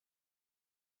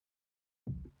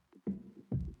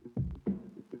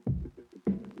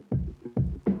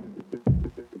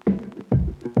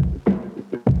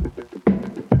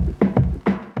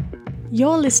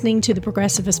You're listening to the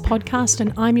Progressivists Podcast,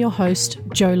 and I'm your host,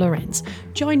 Jo Lorenz.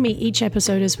 Join me each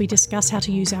episode as we discuss how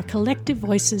to use our collective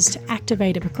voices to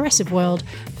activate a progressive world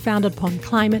founded upon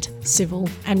climate, civil,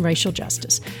 and racial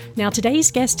justice. Now,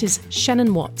 today's guest is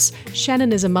Shannon Watts.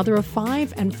 Shannon is a mother of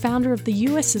 5 and founder of the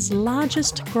US's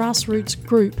largest grassroots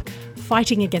group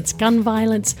fighting against gun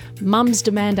violence. Mums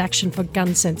demand action for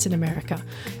gun sense in America.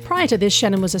 Prior to this,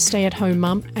 Shannon was a stay-at-home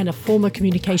mum and a former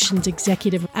communications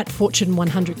executive at Fortune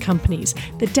 100 companies.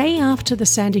 The day after the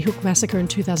Sandy Hook massacre in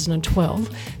 2012,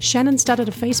 Shannon started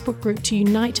a Facebook group to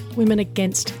unite women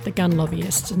against the gun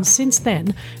lobbyists. And since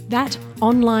then, that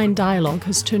online dialogue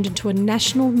has turned into a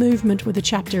national movement with a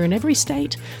chapter in every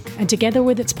state, and together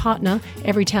with its partner,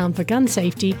 Everytown for Gun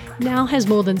Safety, now has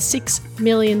more than 6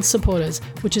 million supporters,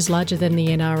 which is larger than the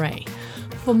NRA.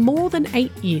 For more than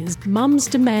 8 years, Mums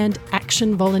Demand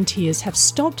Action volunteers have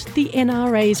stopped the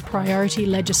NRA's priority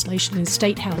legislation in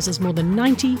statehouses more than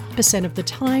 90% of the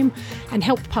time and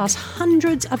helped pass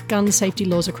hundreds of gun safety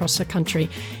laws across the country.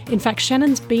 In fact,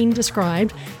 Shannon's been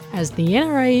described as the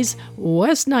NRA's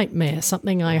worst nightmare,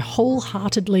 something I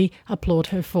wholeheartedly applaud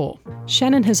her for.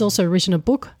 Shannon has also written a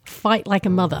book, Fight Like a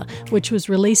Mother, which was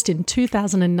released in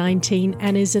 2019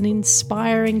 and is an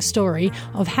inspiring story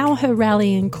of how her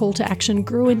rallying call to action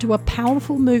grew into a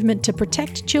powerful movement to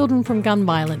protect children from gun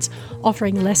violence,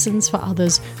 offering lessons for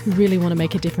others who really want to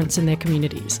make a difference in their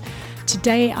communities.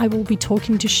 Today, I will be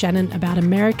talking to Shannon about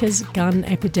America's gun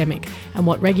epidemic and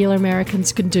what regular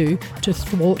Americans can do to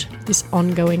thwart this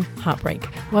ongoing heartbreak.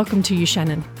 Welcome to you,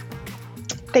 Shannon.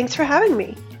 Thanks for having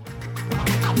me.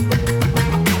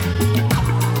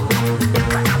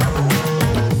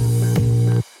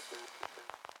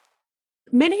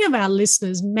 Many of our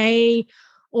listeners may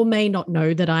or may not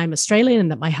know that I'm Australian and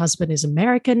that my husband is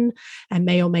American, and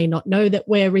may or may not know that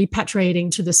we're repatriating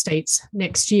to the States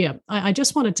next year. I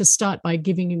just wanted to start by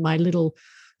giving you my little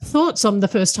thoughts on the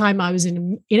first time I was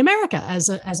in America as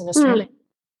an Australian.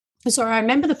 So I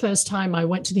remember the first time I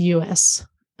went to the US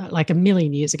like a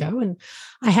million years ago, and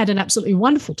I had an absolutely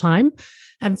wonderful time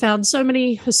and found so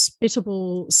many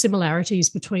hospitable similarities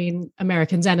between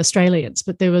Americans and Australians.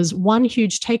 But there was one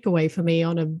huge takeaway for me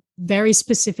on a very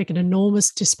specific and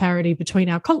enormous disparity between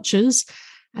our cultures,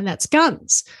 and that's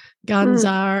guns. Guns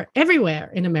are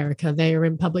everywhere in America. They are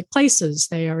in public places.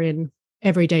 They are in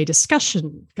everyday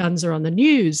discussion. Guns are on the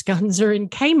news. Guns are in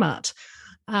Kmart.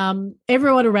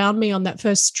 Everyone around me on that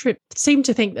first trip seemed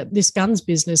to think that this guns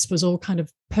business was all kind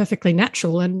of perfectly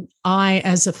natural. And I,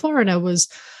 as a foreigner, was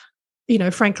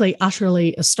frankly,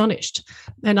 utterly astonished.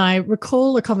 And I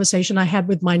recall a conversation I had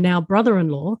with my now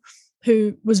brother-in-law,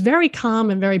 who was very calm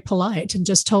and very polite and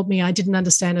just told me I didn't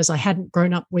understand as I hadn't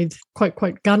grown up with, quote,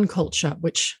 quote, gun culture,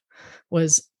 which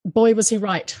was, boy, was he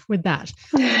right with that.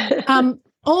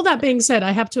 All that being said,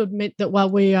 I have to admit that while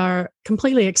we are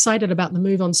completely excited about the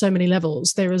move on so many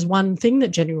levels, there is one thing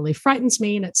that genuinely frightens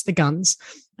me, and it's the guns.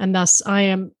 And thus, I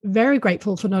am very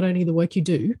grateful for not only the work you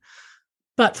do,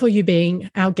 but for you being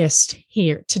our guest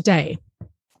here today.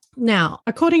 Now,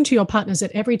 according to your partners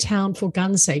at Everytown for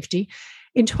Gun Safety,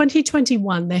 in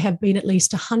 2021, there have been at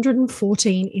least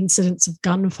 114 incidents of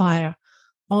gunfire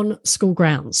on school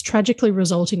grounds, tragically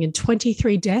resulting in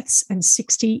 23 deaths and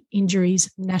 60 injuries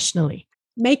nationally,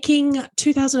 making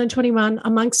 2021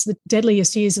 amongst the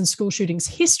deadliest years in school shootings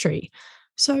history.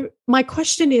 So my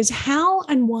question is, how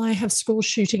and why have school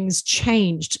shootings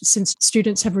changed since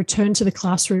students have returned to the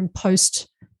classroom post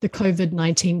the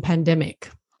COVID-19 pandemic?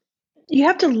 You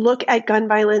have to look at gun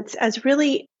violence as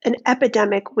really an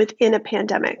epidemic within a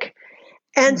pandemic.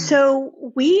 And so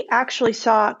we actually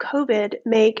saw COVID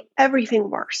make everything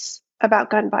worse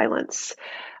about gun violence.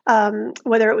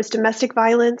 Whether it was domestic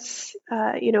violence,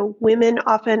 women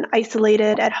often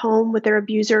isolated at home with their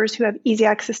abusers who have easy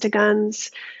access to guns.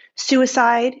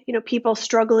 Suicide, people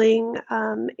struggling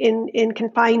in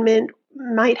confinement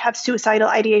might have suicidal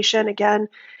ideation, again,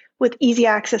 with easy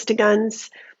access to guns.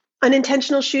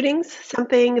 Unintentional shootings,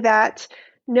 something that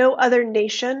no other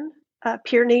nation,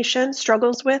 peer nation,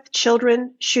 struggles with.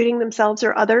 Children shooting themselves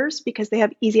or others because they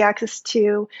have easy access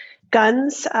to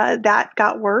guns. That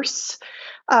got worse.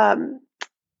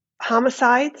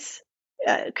 Homicides.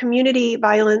 Community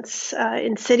violence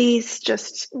in cities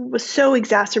just was so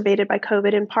exacerbated by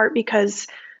COVID, in part because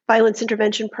violence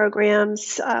intervention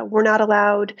programs were not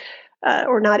allowed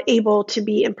or not able to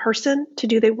be in person to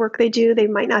do the work they do. They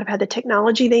might not have had the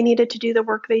technology they needed to do the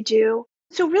work they do.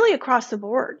 So really across the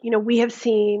board, we have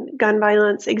seen gun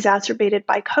violence exacerbated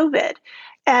by COVID.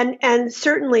 And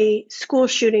certainly school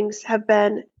shootings have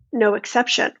been no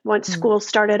exception. Once schools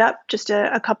started up just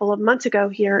a couple of months ago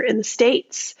here in the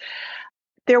States,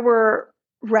 there were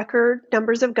record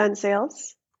numbers of gun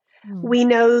sales. We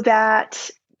know that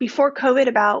before COVID,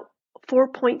 about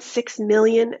 4.6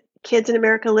 million kids in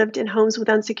America lived in homes with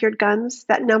unsecured guns.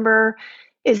 That number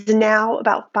is now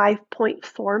about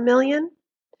 5.4 million.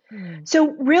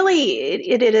 So really,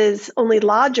 it is only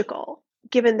logical,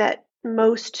 given that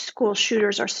most school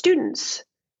shooters are students,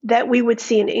 that we would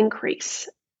see an increase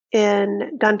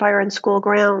in gunfire on school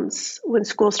grounds when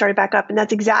school started back up. And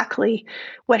that's exactly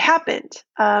what happened.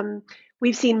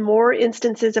 We've seen more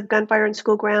instances of gunfire on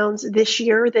school grounds this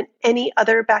year than any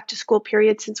other back to school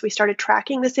period since we started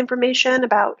tracking this information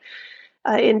about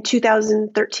in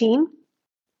 2013.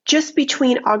 Just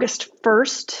between August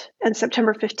 1st and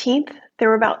September 15th, there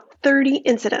were about 30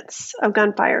 incidents of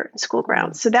gunfire in school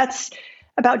grounds. So that's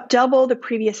about double the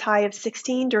previous high of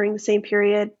 16 during the same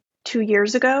period 2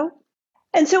 years ago.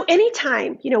 And so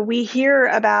anytime, we hear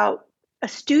about a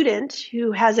student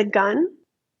who has a gun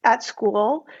at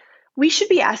school, we should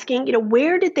be asking,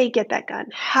 where did they get that gun?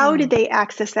 How did they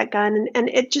access that gun? And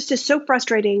it just is so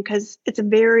frustrating because it's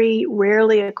very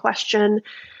rarely a question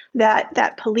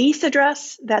that police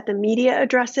address, that the media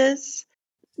addresses.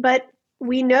 But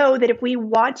we know that if we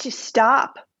want to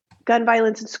stop gun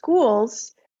violence in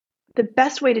schools, the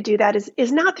best way to do that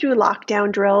is not through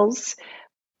lockdown drills.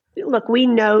 Look, we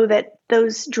know that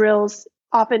those drills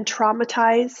often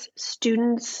traumatize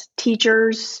students,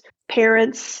 teachers,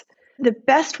 parents. The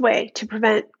best way to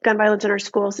prevent gun violence in our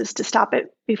schools is to stop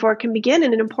it before it can begin.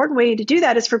 And an important way to do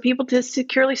that is for people to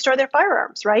securely store their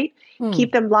firearms, right?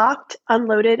 Keep them locked,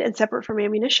 unloaded, and separate from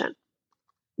ammunition.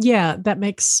 Yeah, that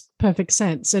makes perfect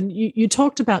sense. And you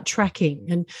talked about tracking,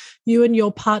 and you and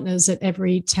your partners at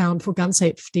Every Town for Gun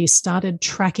Safety started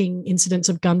tracking incidents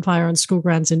of gunfire on school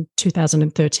grounds in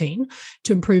 2013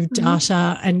 to improve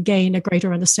data and gain a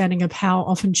greater understanding of how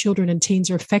often children and teens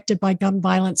are affected by gun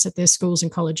violence at their schools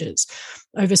and colleges.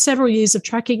 Over several years of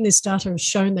tracking, this data has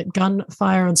shown that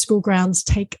gunfire on school grounds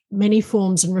take many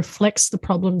forms and reflects the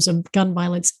problems of gun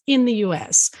violence in the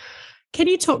US. Can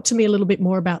you talk to me a little bit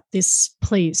more about this,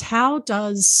 please? How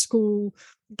does school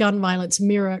gun violence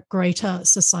mirror greater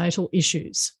societal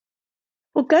issues?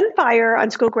 Well, gunfire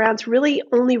on school grounds really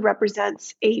only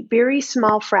represents a very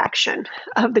small fraction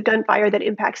of the gunfire that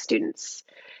impacts students.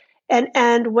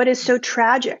 And what is so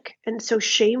tragic and so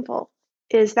shameful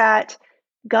is that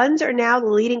guns are now the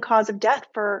leading cause of death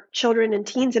for children and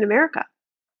teens in America.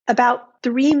 About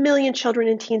 3 million children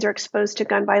and teens are exposed to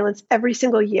gun violence every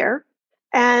single year.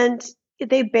 And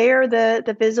they bear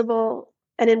the visible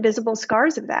and invisible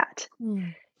scars of that.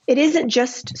 It isn't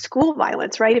just school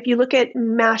violence, right? If you look at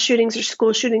mass shootings or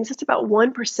school shootings, it's about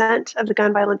 1% of the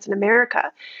gun violence in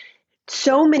America.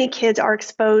 So many kids are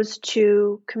exposed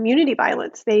to community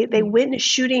violence. They witness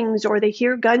shootings or they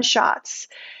hear gunshots.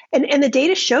 And the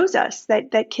data shows us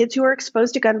that kids who are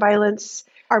exposed to gun violence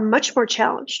are much more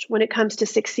challenged when it comes to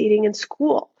succeeding in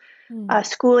school.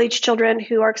 School-age children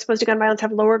who are exposed to gun violence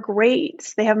have lower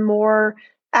grades. They have more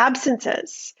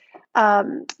absences.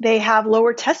 They have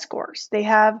lower test scores. They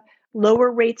have lower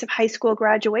rates of high school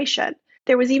graduation.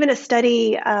 There was even a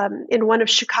study in one of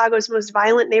Chicago's most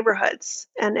violent neighborhoods,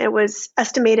 and it was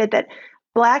estimated that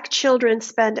Black children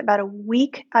spend about a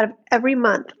week out of every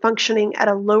month functioning at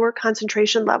a lower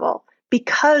concentration level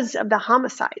because of the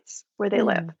homicides where they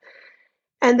live.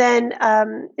 And then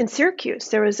in Syracuse,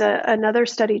 there was another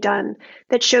study done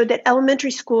that showed that elementary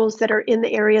schools that are in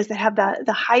the areas that have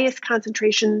the highest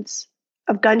concentrations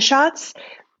of gunshots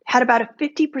had about a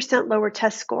 50% lower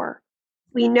test score.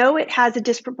 We know it has a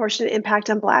disproportionate impact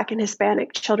on Black and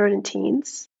Hispanic children and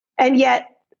teens. And yet,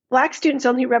 Black students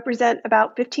only represent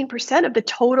about 15% of the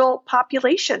total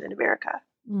population in America,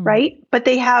 right? But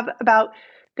they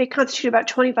constitute about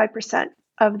 25%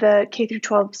 of the K through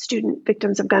 12 student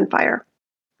victims of gunfire.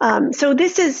 So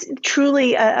this is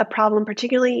truly a problem,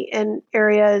 particularly in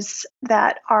areas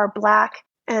that are Black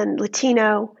and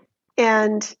Latino.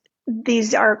 And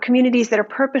these are communities that are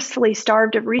purposefully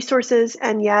starved of resources,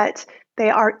 and yet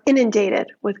they are inundated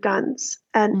with guns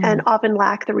and often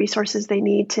lack the resources they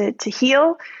need to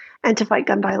heal and to fight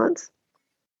gun violence.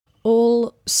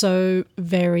 All so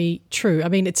very true. I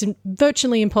mean, it's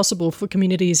virtually impossible for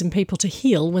communities and people to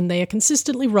heal when they are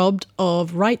consistently robbed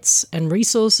of rights and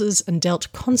resources and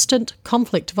dealt constant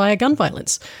conflict via gun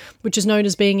violence, which is known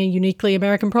as being a uniquely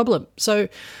American problem. So,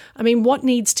 I mean, what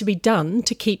needs to be done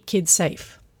to keep kids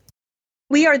safe?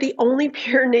 We are the only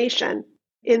pure nation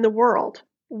in the world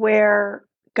where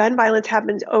gun violence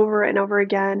happens over and over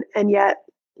again, and yet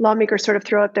lawmakers sort of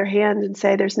throw up their hands and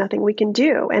say there's nothing we can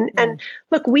do. And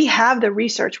look, we have the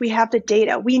research, we have the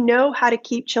data, we know how to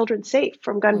keep children safe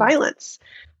from gun violence,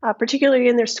 particularly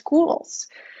in their schools.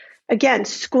 Again,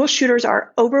 school shooters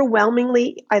are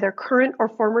overwhelmingly either current or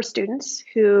former students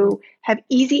who have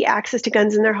easy access to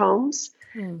guns in their homes.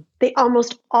 They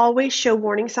almost always show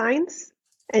warning signs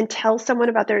and tell someone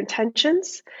about their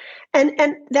intentions. And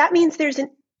that means there's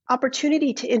an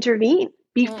opportunity to intervene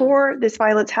before this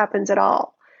violence happens at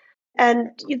all.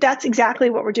 And that's exactly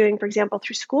what we're doing, for example,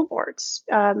 through school boards.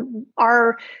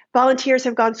 Our volunteers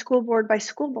have gone school board by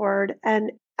school board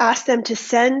and asked them to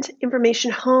send information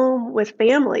home with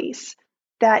families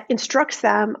that instructs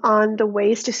them on the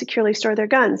ways to securely store their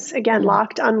guns. Again,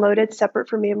 locked, unloaded, separate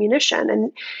from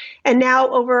ammunition. And now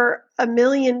over 1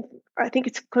 million, I think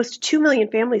it's close to 2 million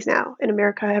families now in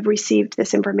America have received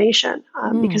this information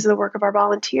because of the work of our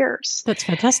volunteers. That's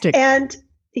fantastic. And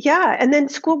then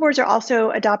school boards are also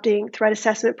adopting threat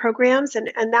assessment programs,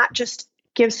 and that just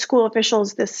gives school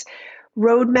officials this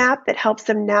roadmap that helps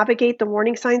them navigate the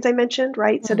warning signs I mentioned,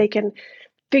 right? So they can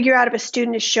figure out if a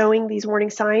student is showing these warning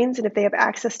signs and if they have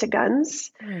access to guns.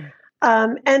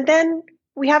 And then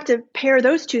we have to pair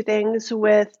those two things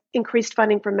with increased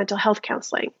funding for mental health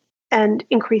counseling and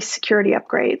increased security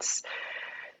upgrades.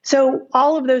 So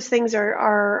all of those things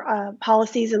are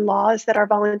policies and laws that our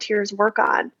volunteers work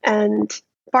on. And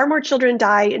far more children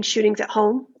die in shootings at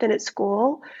home than at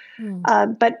school.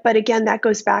 But again, that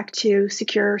goes back to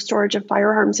secure storage of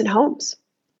firearms in homes.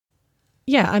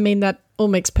 Yeah, I mean, that all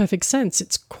makes perfect sense.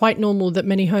 It's quite normal that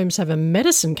many homes have a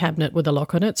medicine cabinet with a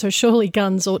lock on it, so surely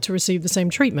guns ought to receive the same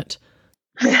treatment.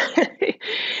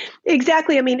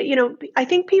 Exactly. I mean, I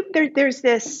think there's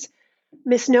this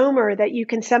misnomer that you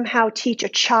can somehow teach a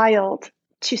child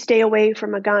to stay away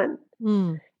from a gun.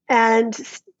 And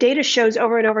data shows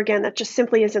over and over again that just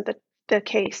simply isn't the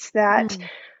case, that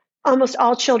almost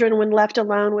all children, when left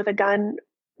alone with a gun,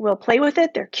 will play with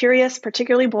it. They're curious,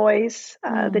 particularly boys,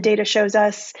 the data shows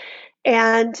us.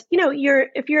 And,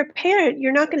 if you're a parent,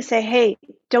 you're not going to say, hey,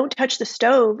 don't touch the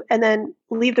stove and then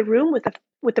leave the room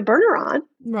with the burner on.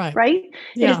 Right?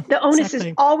 Yeah, the onus is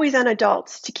always on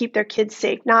adults to keep their kids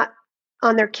safe, not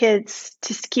on their kids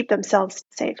to keep themselves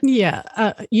safe.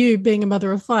 Yeah. You being a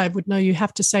mother of 5 would know you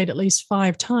have to say it at least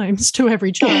 5 times to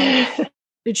every child.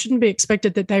 It shouldn't be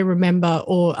expected that they remember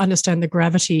or understand the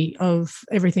gravity of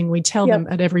everything we tell them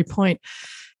at every point.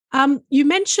 You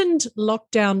mentioned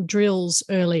lockdown drills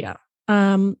earlier.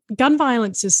 Gun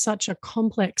violence is such a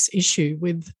complex issue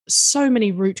with so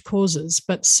many root causes,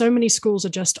 but so many schools are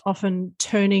just often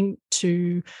turning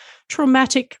to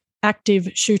traumatic active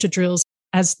shooter drills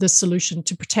as the solution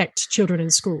to protect children in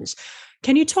schools.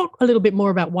 Can you talk a little bit more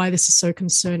about why this is so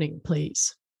concerning,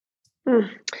 please?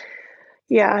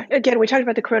 Yeah, again, we talked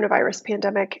about the coronavirus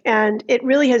pandemic, and it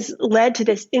really has led to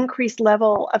this increased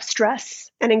level of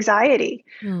stress and anxiety,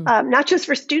 not just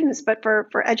for students, but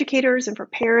for educators and for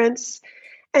parents.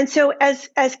 And so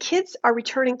as kids are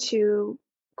returning to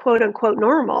quote unquote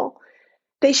normal,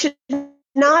 they should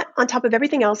not, on top of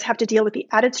everything else, have to deal with the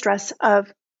added stress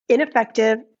of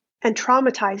ineffective and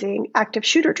traumatizing active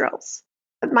shooter drills.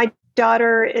 My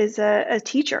daughter is a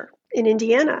teacher in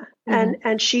Indiana,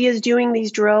 and she is doing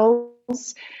these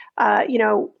drills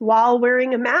while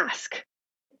wearing a mask.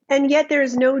 And yet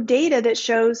there's no data that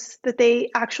shows that they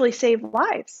actually save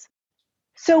lives.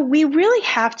 So we really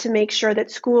have to make sure that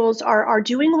schools are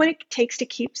doing what it takes to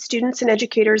keep students and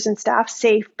educators and staff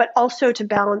safe, but also to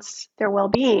balance their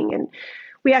well-being. And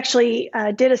we actually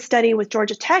did a study with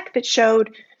Georgia Tech that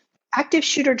showed active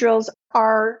shooter drills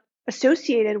are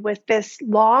associated with this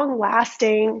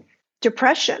long-lasting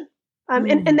depression.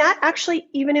 And that actually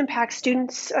even impacts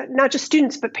students, not just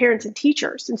students, but parents and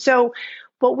teachers. And so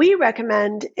what we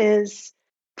recommend is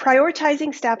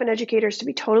prioritizing staff and educators to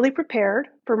be totally prepared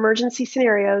for emergency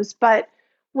scenarios. But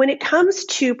when it comes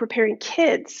to preparing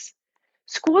kids,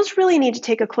 schools really need to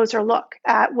take a closer look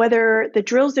at whether the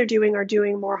drills they're doing are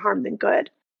doing more harm than good.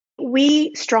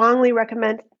 We strongly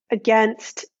recommend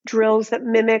against drills that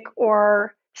mimic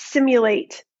or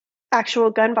simulate actual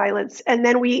gun violence. And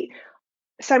then we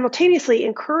simultaneously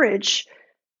encourage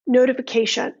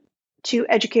notification to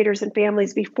educators and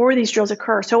families before these drills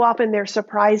occur. So often they're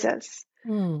surprises.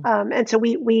 And so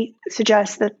we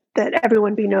suggest that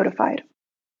everyone be notified.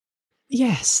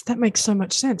 Yes, that makes so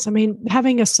much sense. I mean,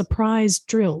 having a surprise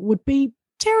drill would be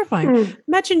terrifying.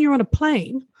 Imagine you're on a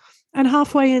plane and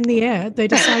halfway in the air, they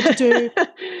decide to do,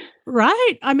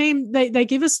 right? I mean, they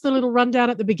give us the little rundown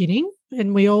at the beginning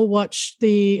and we all watch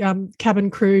the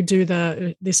cabin crew do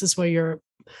this is where your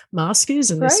mask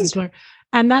is and this is where,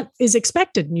 and that is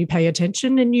expected and you pay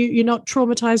attention and you're not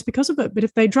traumatized because of it. But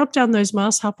if they drop down those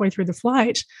masks halfway through the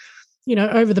flight,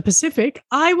 over the Pacific,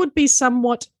 I would be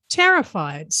somewhat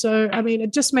terrified. So, I mean,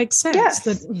 it just makes sense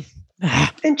that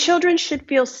And children should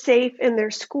feel safe in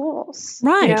their schools,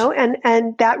 Right.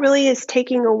 and that really is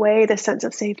taking away the sense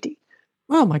of safety.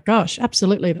 Oh my gosh,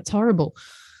 absolutely. That's horrible.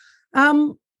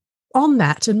 On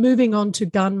that, and moving on to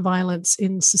gun violence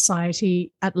in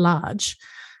society at large,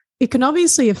 it can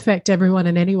obviously affect everyone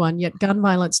and anyone, yet gun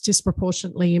violence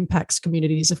disproportionately impacts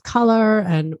communities of color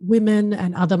and women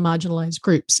and other marginalized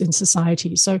groups in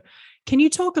society. So can you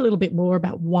talk a little bit more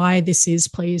about why this is,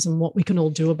 please, and what we can all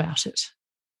do about it?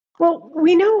 Well,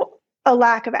 we know a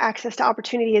lack of access to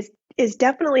opportunity is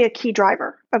definitely a key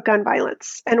driver of gun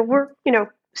violence. And we're,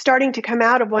 starting to come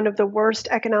out of one of the worst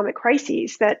economic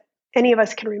crises that any of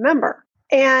us can remember.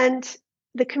 And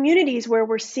the communities where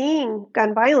we're seeing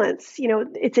gun violence,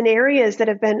 it's in areas that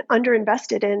have been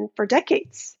underinvested in for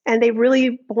decades. And they've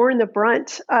really borne the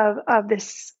brunt of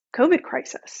this COVID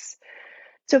crisis.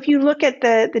 So if you look at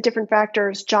the different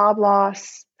factors, job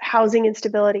loss, housing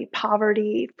instability,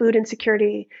 poverty, food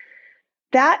insecurity,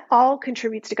 that all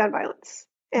contributes to gun violence.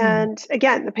 And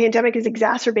again, the pandemic has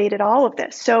exacerbated all of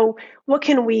this. So what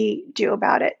can we do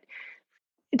about it?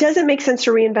 It doesn't make sense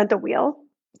to reinvent the wheel.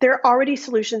 There are already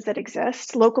solutions that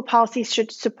exist. Local policies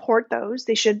should support those.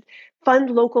 They should fund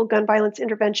local gun violence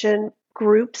intervention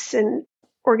groups and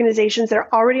organizations that are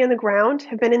already on the ground,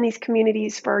 have been in these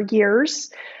communities for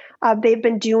years. They've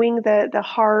been doing the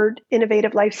hard,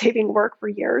 innovative, life-saving work for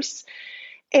years.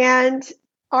 And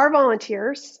our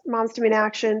volunteers, Moms Demand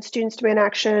Action, Students Demand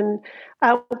Action,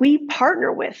 we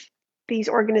partner with these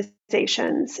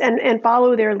organizations and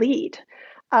follow their lead.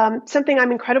 Something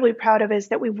I'm incredibly proud of is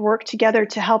that we've worked together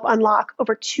to help unlock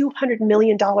over $200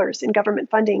 million in government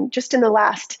funding just in the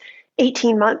last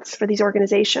 18 months for these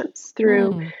organizations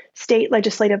through state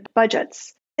legislative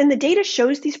budgets. And the data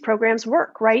shows these programs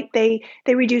work, right? They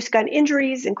reduce gun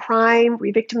injuries and crime,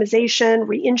 re-victimization,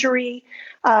 re-injury.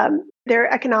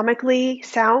 They're economically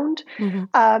sound.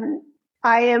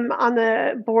 I am on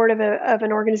the board of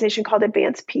an organization called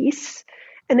Advance Peace.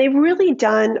 And they've really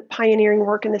done pioneering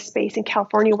work in this space in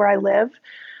California, where I live.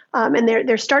 And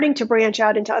they're starting to branch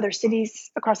out into other cities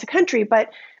across the country. But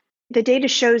the data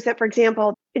shows that, for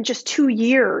example, in just 2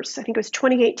 years, I think it was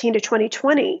 2018 to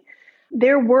 2020,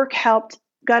 their work helped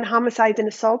gun homicides and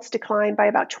assaults decline by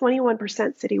about 21%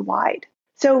 citywide.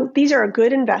 So these are a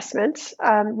good investment.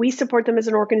 We support them as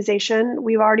an organization.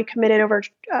 We've already committed over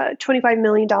 $25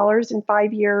 million in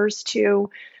 5 years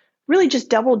to really just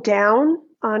double down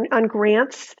on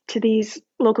grants to these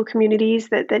local communities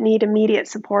that need immediate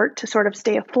support to sort of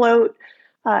stay afloat,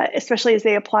 especially as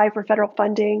they apply for federal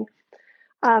funding.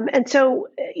 And so,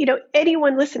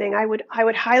 anyone listening, I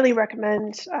would highly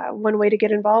recommend one way to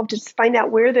get involved is find out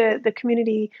where the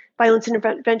community violence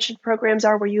intervention programs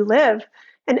are where you live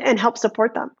and help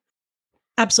support them.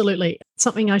 Absolutely.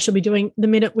 Something I should be doing the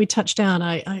minute we touch down,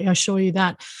 I assure you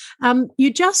that.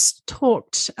 You just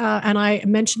talked, and I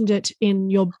mentioned it in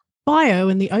your bio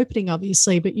in the opening,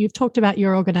 obviously, but you've talked about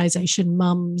your organization,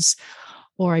 Mums,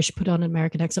 or I should put on an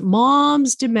American accent,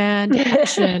 Moms Demand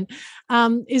Action,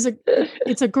 it's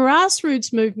a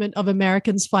grassroots movement of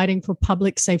Americans fighting for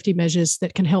public safety measures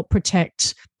that can help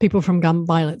protect people from gun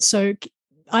violence. So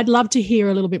I'd love to hear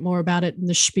a little bit more about it in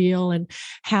the spiel and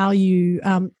how you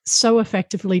so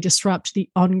effectively disrupt the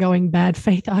ongoing bad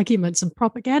faith arguments and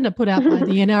propaganda put out by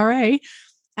the NRA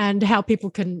and how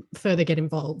people can further get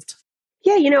involved.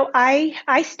 Yeah,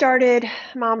 I started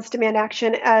Moms Demand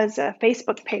Action as a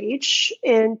Facebook page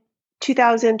in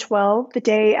 2012, the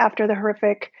day after the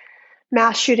horrific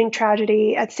mass shooting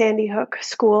tragedy at Sandy Hook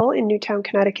School in Newtown,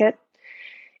 Connecticut.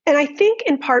 And I think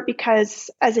in part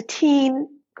because as a teen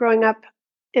growing up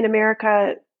in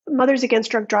America, Mothers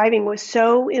Against Drunk Driving was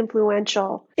so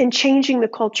influential in changing the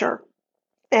culture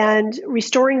and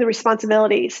restoring the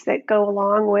responsibilities that go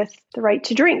along with the right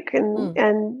to drink and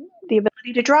the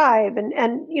ability to drive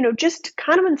and just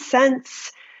common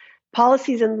sense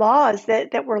policies and laws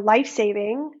that were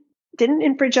life-saving, didn't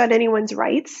infringe on anyone's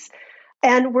rights,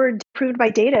 and were proved by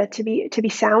data to be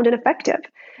sound and effective.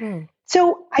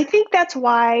 So I think that's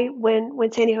why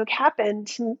when Sandy Hook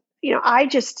happened, I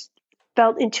just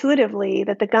felt intuitively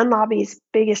that the gun lobby's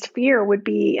biggest fear would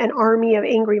be an army of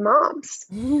angry moms.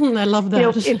 I love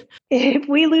that. If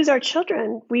we lose our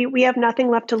children, we have nothing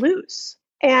left to lose.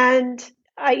 And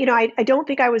I don't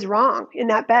think I was wrong in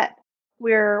that bet.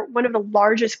 We're one of the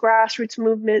largest grassroots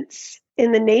movements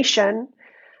in the nation.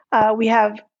 We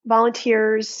have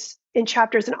volunteers in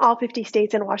chapters in all 50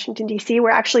 states and Washington, D.C. We're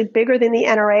actually bigger than the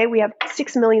NRA. We have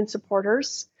 6 million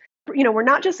supporters. We're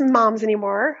not just moms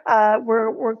anymore.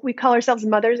 We call ourselves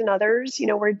mothers and others.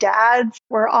 We're dads.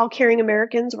 We're all caring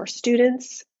Americans. We're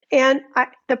students. And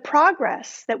the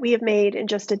progress that we have made in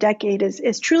just a decade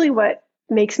is truly what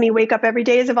makes me wake up every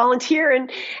day as a volunteer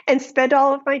and spend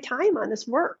all of my time on this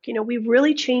work. We've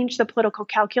really changed the political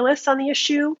calculus on the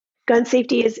issue. Gun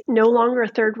safety is no longer a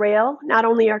third rail. Not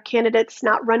only are candidates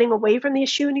not running away from the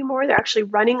issue anymore, they're actually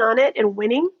running on it and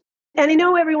winning. And I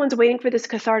know everyone's waiting for this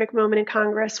cathartic moment in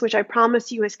Congress, which I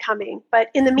promise you is coming. But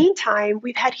in the meantime,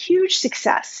 we've had huge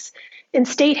success in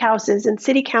state houses and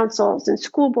city councils and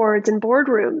school boards and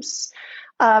boardrooms.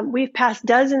 We've passed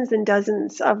dozens and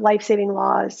dozens of life-saving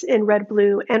laws in red,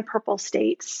 blue, and purple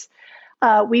states.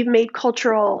 We've made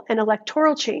cultural and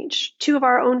electoral change. 2 of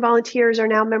our own volunteers are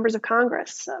now members of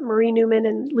Congress, Marie Newman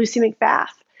and Lucy McBath.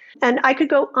 And I could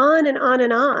go on and on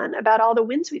and on about all the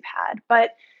wins we've had,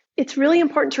 but it's really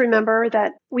important to remember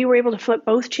that we were able to flip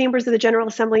both chambers of the General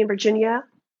Assembly in Virginia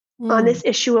on this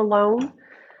issue alone.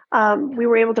 We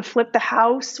were able to flip the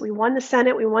House. We won the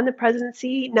Senate. We won the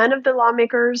presidency. None of the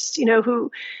lawmakers,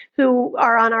 who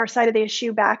are on our side of the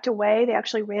issue backed away. They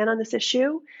actually ran on this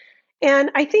issue.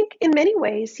 And I think in many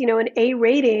ways, an A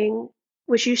rating,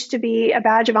 which used to be a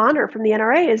badge of honor from the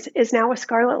NRA, is now a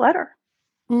scarlet letter.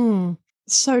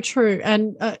 So true.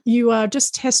 And you are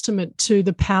just testament to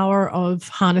the power of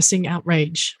harnessing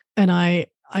outrage. And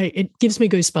it gives me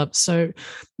goosebumps. So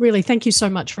really, thank you so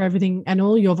much for everything and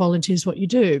all your volunteers, what you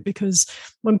do, because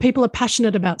when people are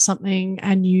passionate about something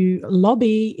and you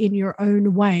lobby in your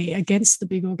own way against the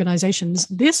big organizations,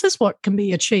 this is what can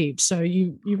be achieved. So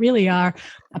you really are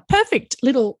a perfect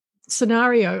little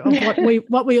scenario of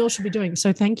what we all should be doing.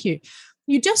 So thank you.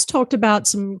 You just talked about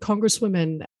some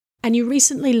congresswomen, and you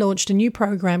recently launched a new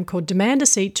program called Demand a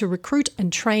Seat to recruit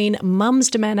and train Mums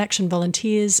Demand Action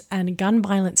volunteers and gun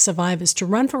violence survivors to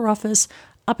run for office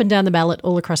up and down the ballot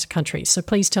all across the country. So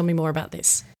please tell me more about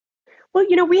this. Well,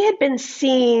 we had been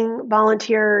seeing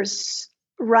volunteers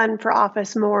run for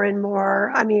office more and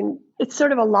more. I mean, it's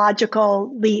sort of a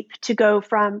logical leap to go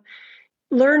from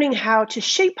learning how to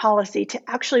shape policy to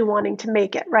actually wanting to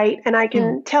make it, right? And I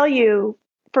can tell you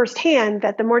firsthand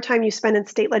that the more time you spend in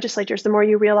state legislatures, the more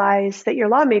you realize that your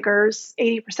lawmakers,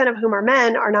 80% of whom are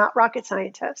men, are not rocket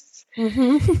scientists.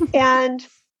 And,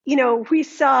 we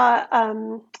saw,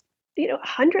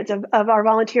 hundreds of our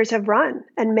volunteers have run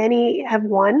and many have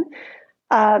won.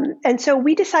 And so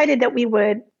we decided that we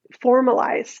would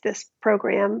formalize this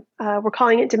program. We're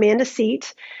calling it Demand a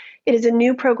Seat. It is a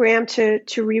new program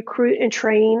to recruit and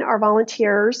train our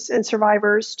volunteers and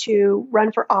survivors to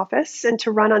run for office and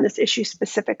to run on this issue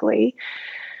specifically.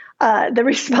 The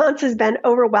response has been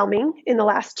overwhelming in the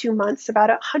last 2 months. About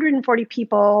 140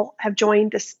 people have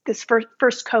joined this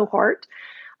first cohort.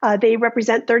 They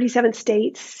represent 37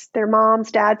 states, their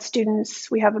moms, dads, students.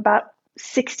 We have about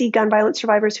 60 gun violence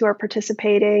survivors who are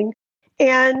participating.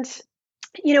 And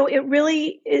it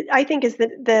really, I think, is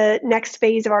the next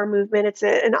phase of our movement. It's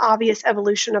an obvious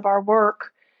evolution of our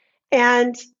work.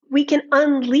 And we can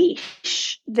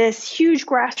unleash this huge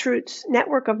grassroots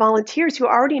network of volunteers who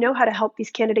already know how to help these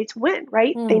candidates win,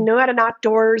 right? They know how to knock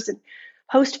doors and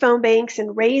host phone banks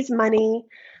and raise money.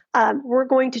 We're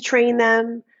going to train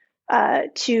them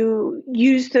to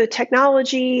use the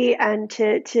technology and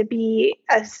to be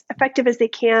as effective as they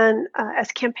can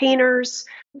as campaigners.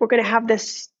 We're going to have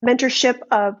this mentorship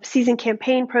of seasoned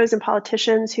campaign pros and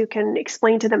politicians who can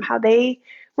explain to them how they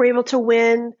were able to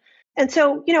win. And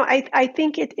so, I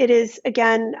think it is,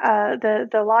 again,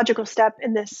 the logical step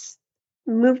in this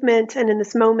movement and in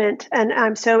this moment. And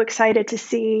I'm so excited to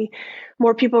see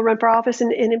more people run for office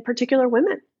and in particular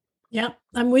women. Yeah,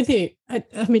 I'm with you. I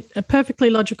mean, a perfectly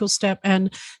logical step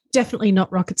and definitely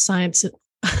not rocket science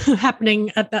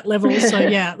happening at that level. So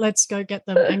yeah, let's go get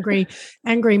them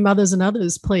angry mothers and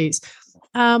others, please.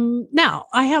 Now,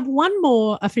 I have one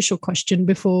more official question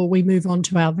before we move on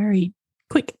to our very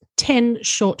quick 10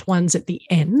 short ones at the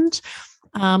end.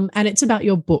 And it's about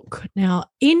your book. Now,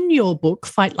 in your book,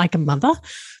 Fight Like a Mother,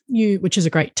 which is a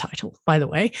great title, by the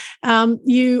way,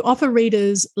 you offer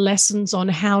readers lessons on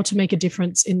how to make a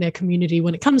difference in their community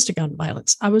when it comes to gun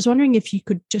violence. I was wondering if you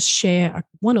could just share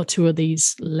one or two of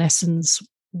these lessons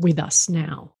with us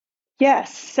now.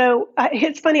 Yes. So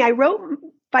it's funny. I wrote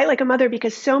Fight Like a Mother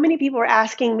because so many people were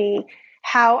asking me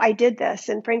how I did this.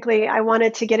 And frankly, I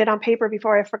wanted to get it on paper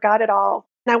before I forgot it all.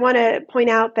 And I want to point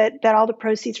out that all the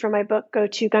proceeds from my book go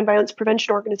to gun violence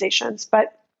prevention organizations.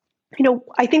 But,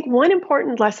 I think one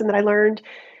important lesson that I learned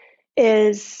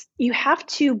is you have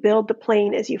to build the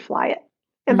plane as you fly it.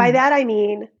 And by that, I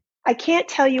mean, I can't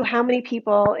tell you how many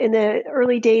people in the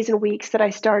early days and weeks that I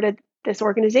started this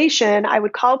organization, I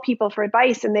would call people for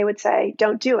advice and they would say,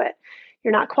 don't do it.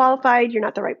 You're not qualified. You're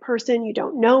not the right person. You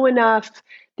don't know enough.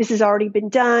 This has already been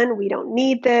done. We don't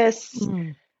need this.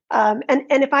 And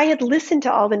if I had listened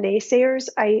to all the naysayers,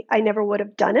 I never would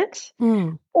have done it.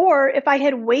 Or if I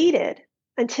had waited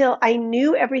until I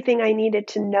knew everything I needed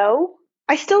to know,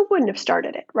 I still wouldn't have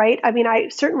started it, right? I mean, I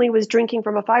certainly was drinking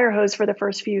from a fire hose for the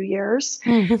first few years,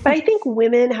 but I think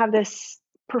women have this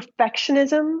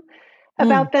perfectionism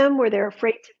about them where they're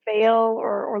afraid to fail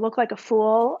or look like a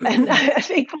fool. And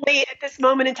thankfully, at this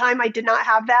moment in time, I did not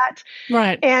have that.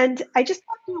 Right. And I just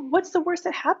thought, what's the worst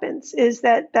that happens is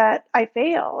that I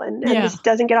fail and this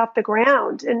doesn't get off the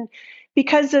ground. And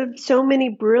because of so many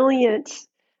brilliant,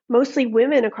 mostly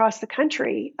women across the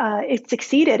country, it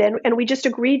succeeded. And we just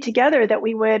agreed together that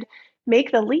we would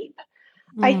make the leap.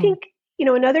 I think,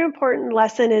 another important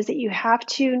lesson is that you have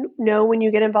to know when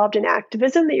you get involved in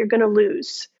activism that you're going to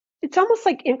lose. It's almost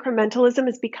like incrementalism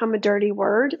has become a dirty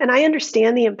word. And I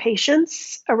understand the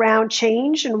impatience around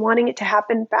change and wanting it to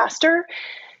happen faster.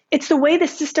 It's the way the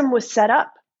system was set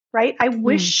up, right? I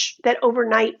wish that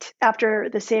overnight after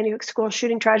the Sandy Hook school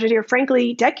shooting tragedy, or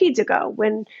frankly, decades ago,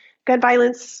 when gun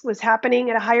violence was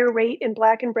happening at a higher rate in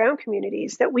Black and Brown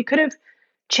communities, that we could have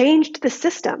changed the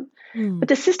system. But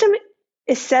the system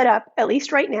is set up, at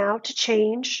least right now, to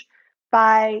change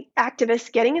by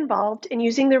activists getting involved and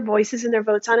using their voices and their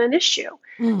votes on an issue.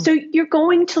 So you're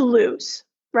going to lose,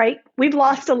 right? We've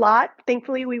lost a lot.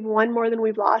 Thankfully, we've won more than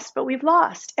we've lost, but we've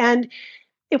lost. And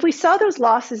if we saw those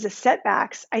losses as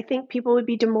setbacks, I think people would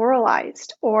be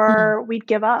demoralized or we'd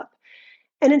give up.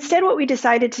 And instead, what we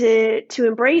decided to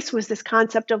embrace was this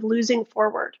concept of losing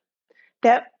forward,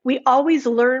 that we always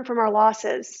learn from our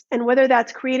losses. And whether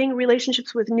that's creating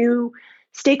relationships with new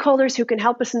stakeholders who can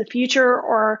help us in the future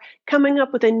or coming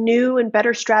up with a new and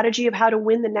better strategy of how to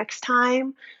win the next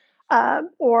time,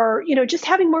 or just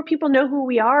having more people know who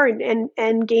we are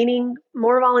and gaining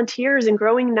more volunteers and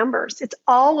growing numbers. It's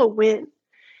all a win.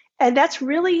 And that's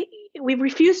really, we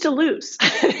refuse to lose.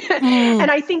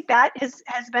 And I think that has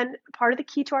been part of the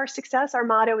key to our success. Our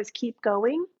motto is keep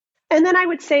going. And then I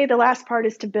would say the last part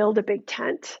is to build a big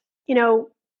tent.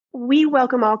 We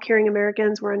welcome all caring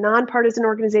Americans. We're a nonpartisan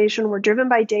organization. We're driven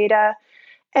by data.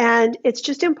 And it's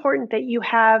just important that you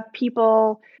have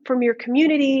people from your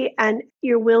community and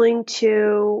you're willing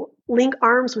to link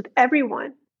arms with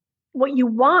everyone. What you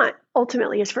want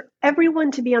ultimately is for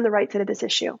everyone to be on the right side of this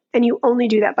issue. And you only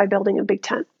do that by building a big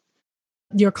tent.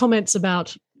 Your comments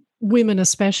about women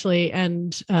especially,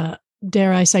 and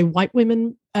dare I say white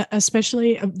women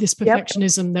especially, this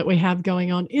perfectionism that we have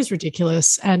going on is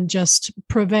ridiculous and just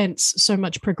prevents so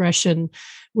much progression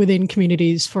within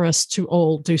communities for us to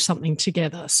all do something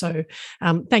together. So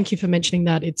thank you for mentioning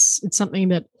that. It's something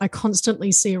that I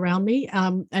constantly see around me.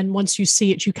 And once you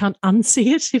see it, you can't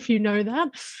unsee it, if you know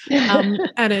that.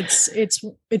 And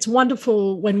it's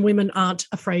wonderful when women aren't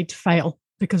afraid to fail,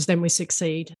 because then we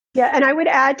succeed. Yeah. And I would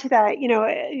add to that, you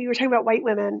were talking about white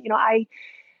women.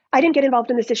 I didn't get involved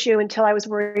in this issue until I was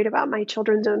worried about my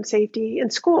children's own safety in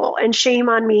school, and shame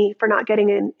on me for not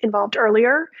getting involved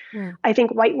earlier. I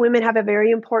think white women have a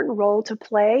very important role to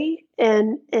play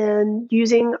in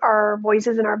using our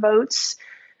voices and our votes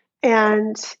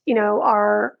and,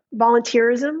 our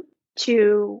volunteerism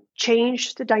to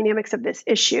change the dynamics of this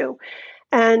issue.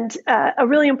 And a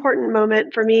really important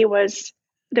moment for me was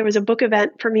there was a book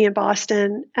event for me in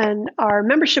Boston, and our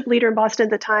membership leader in Boston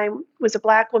at the time was a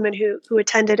Black woman who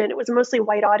attended, and it was a mostly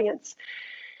white audience.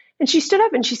 And she stood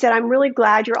up and she said, "I'm really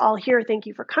glad you're all here. Thank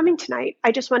you for coming tonight.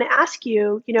 I just want to ask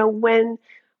you, when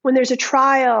there's a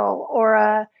trial or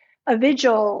a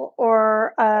vigil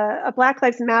or a Black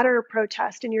Lives Matter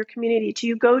protest in your community, do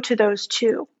you go to those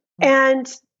too?" And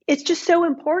it's just so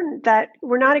important that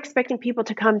we're not expecting people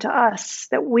to come to us,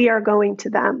 that we are going to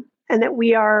them. And that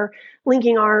we are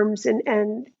linking arms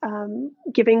and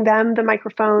giving them the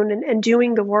microphone and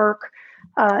doing the work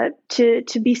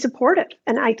to be supportive.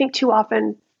 And I think too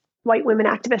often white women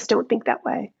activists don't think that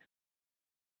way.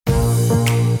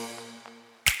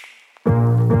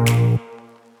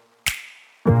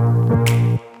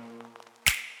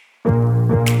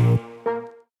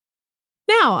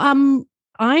 Now,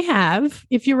 I have,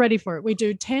 if you're ready for it, we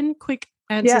do 10 quick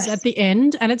answers at the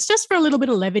end, and it's just for a little bit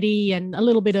of levity and a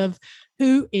little bit of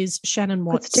who is Shannon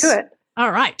Watts. Let's do it.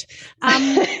 All right.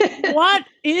 What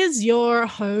is your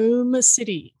home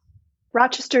city?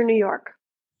 Rochester, New York.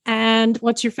 And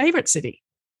what's your favorite city?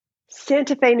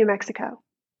 Santa Fe, New Mexico.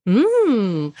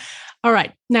 All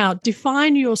right. Now,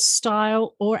 define your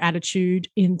style or attitude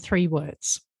in 3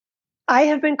 words. I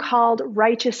have been called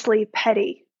righteously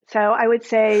petty. So I would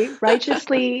say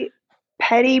righteously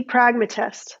petty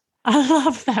pragmatist. I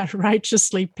love that,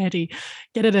 righteously petty.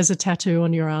 Get it as a tattoo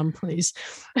on your arm, please.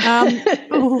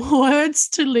 Words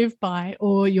to live by,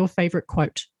 or your favorite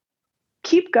quote?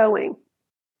 Keep going.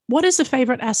 What is the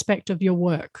favorite aspect of your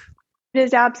work? It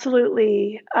is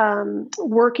absolutely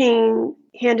working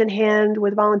hand in hand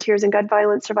with volunteers and gun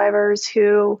violence survivors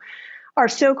who are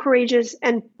so courageous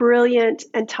and brilliant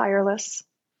and tireless.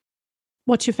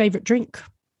 What's your favorite drink?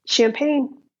 Champagne.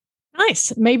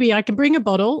 Nice. Maybe I can bring a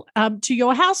bottle to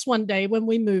your house one day when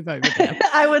we move over there.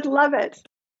 I would love it.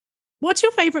 What's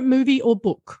your favorite movie or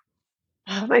book?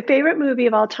 My favorite movie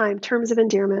of all time, Terms of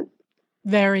Endearment.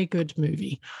 Very good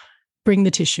movie. Bring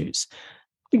the tissues.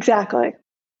 Exactly.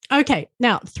 Okay.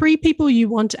 Now, 3 people you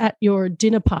want at your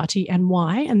dinner party and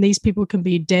why? And these people can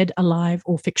be dead, alive,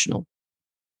 or fictional.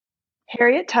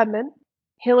 Harriet Tubman,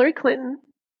 Hillary Clinton,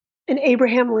 and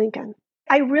Abraham Lincoln.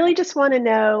 I really just want to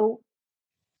know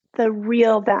the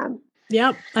real them.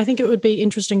 Yep. I think it would be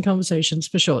interesting conversations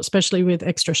for sure, especially with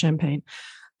extra champagne.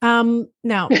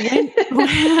 Now,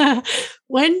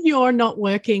 when you're not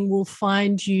working, we'll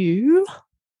find you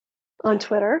on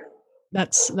Twitter.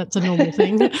 That's a normal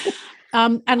thing.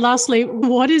 And lastly,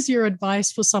 what is your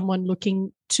advice for someone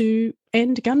looking to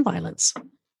end gun violence?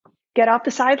 Get off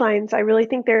the sidelines. I really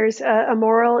think there's a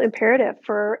moral imperative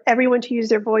for everyone to use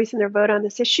their voice and their vote on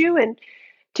this issue and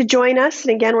to join us.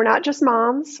 And again, we're not just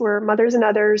moms, we're mothers and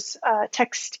others.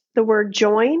 Text the word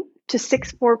JOIN to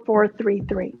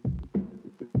 64433.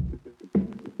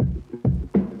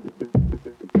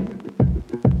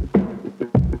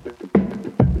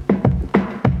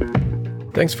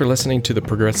 Thanks for listening to the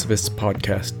Progressivists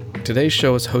Podcast. Today's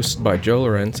show is hosted by Joe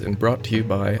Lorenz and brought to you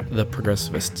by the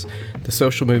Progressivists, the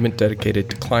social movement dedicated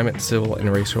to climate, civil, and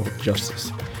racial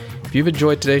justice. If you've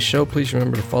enjoyed today's show, please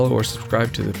remember to follow or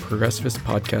subscribe to the Progressivists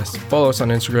Podcast. Follow us on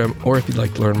Instagram, or if you'd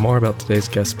like to learn more about today's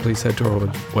guest, please head to our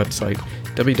website,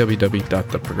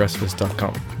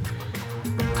 www.theprogressivists.com.